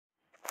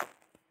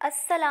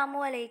Assalamu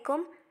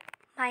alaikum.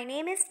 My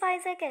name is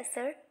Faiza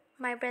Kesser.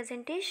 My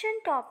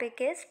presentation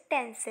topic is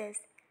tenses.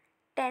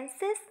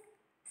 Tenses,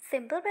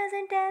 simple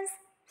present tense,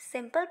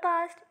 simple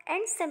past,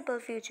 and simple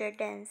future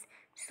tense.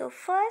 So,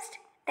 first,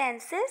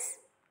 tenses.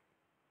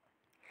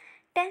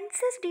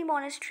 Tenses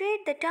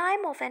demonstrate the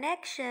time of an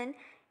action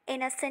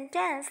in a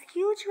sentence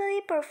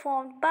usually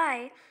performed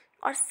by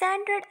or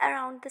centered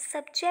around the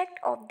subject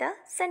of the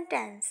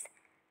sentence.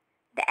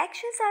 The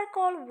actions are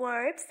called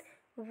verbs.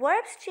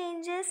 Verbs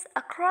changes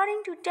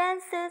according to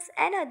tenses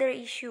and other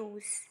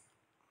issues.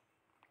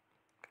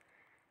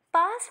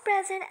 Past,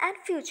 present and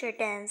future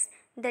tense.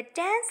 The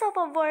tense of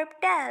a verb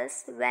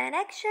tells when an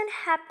action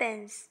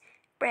happens.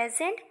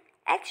 Present,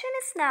 action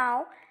is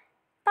now.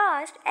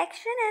 Past,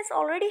 action has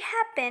already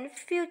happened.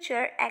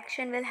 Future,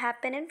 action will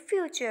happen in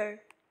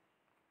future.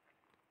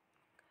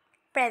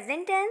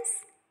 Present tense.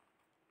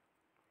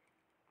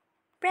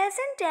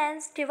 Present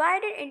tense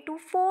divided into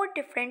four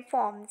different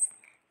forms: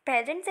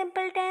 present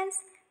simple tense,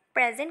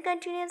 present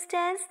continuous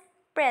tense,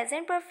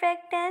 present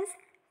perfect tense,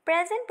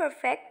 present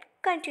perfect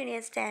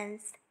continuous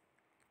tense.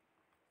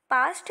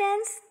 Past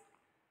tense.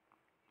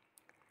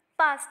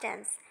 Past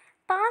tense.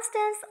 Past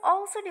tense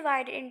also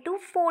divided into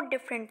four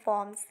different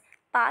forms: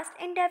 past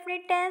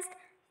indefinite tense,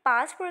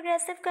 past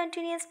progressive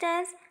continuous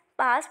tense,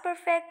 past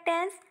perfect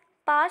tense,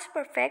 past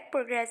perfect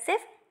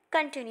progressive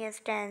continuous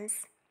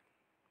tense.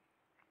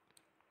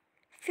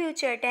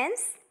 Future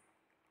tense.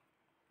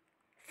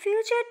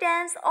 Future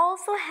tense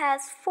also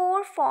has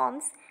four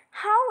forms.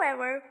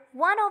 However,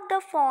 one of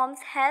the forms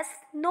has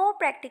no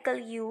practical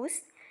use: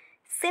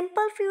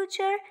 simple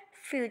future,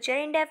 future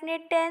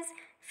indefinite tense,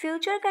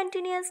 future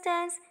continuous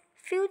tense,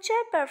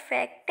 future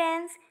perfect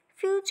tense,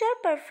 future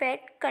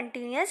perfect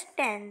continuous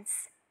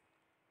tense.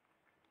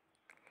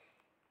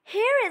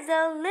 Here is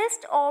a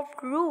list of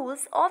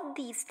rules of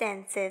these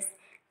tenses.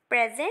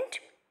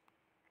 Present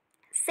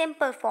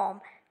simple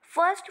form,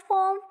 first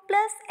form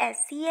plus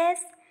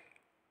SES.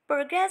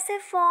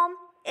 Progressive form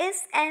is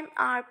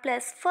MR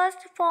plus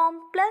first form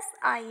plus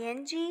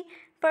ING.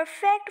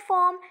 Perfect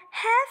form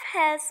have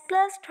has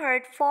plus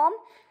third form.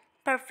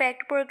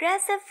 Perfect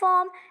progressive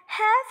form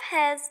have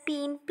has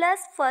been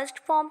plus first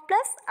form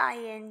plus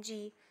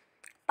ING.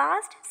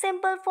 Past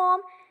simple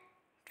form,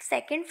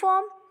 second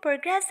form,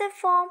 progressive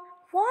form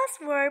was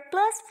verb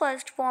plus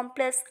first form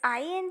plus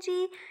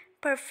ING.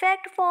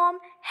 Perfect form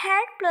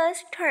had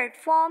plus third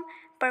form.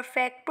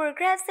 Perfect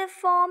progressive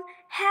form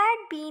had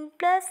been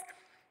plus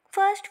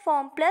first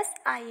form plus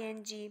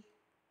ing.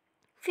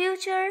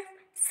 Future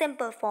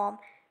simple form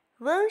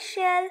will,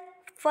 shall,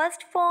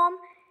 first form.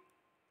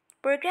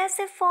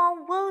 Progressive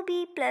form will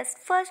be plus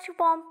first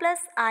form plus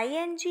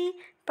ing.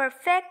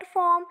 Perfect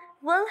form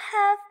will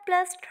have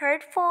plus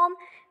third form.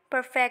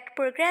 Perfect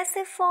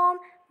progressive form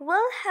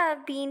will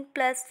have been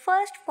plus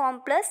first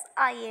form plus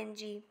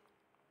ing.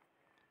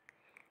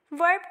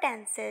 Verb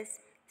tenses: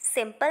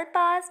 simple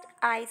past,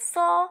 I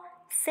saw;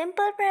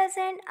 simple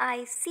present,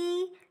 I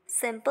see;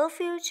 simple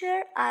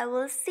future, I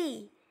will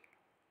see.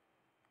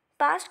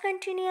 Past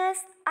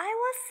continuous, I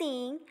was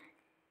seeing;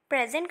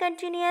 present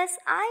continuous,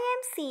 I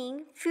am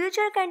seeing;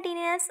 future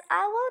continuous,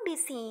 I will be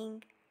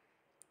seeing.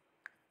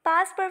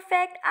 Past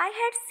perfect, I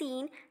had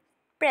seen;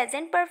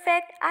 present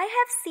perfect, I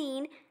have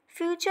seen;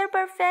 future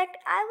perfect,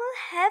 I will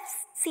have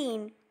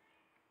seen.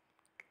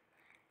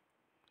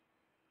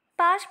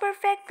 Past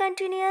perfect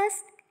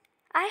continuous,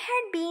 I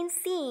had been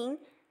seeing;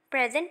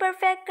 present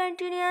perfect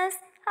continuous,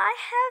 I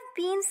have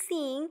been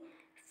seeing;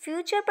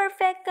 future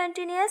perfect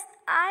continuous,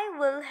 I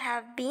will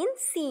have been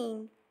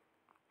seeing.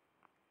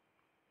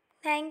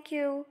 Thank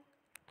you.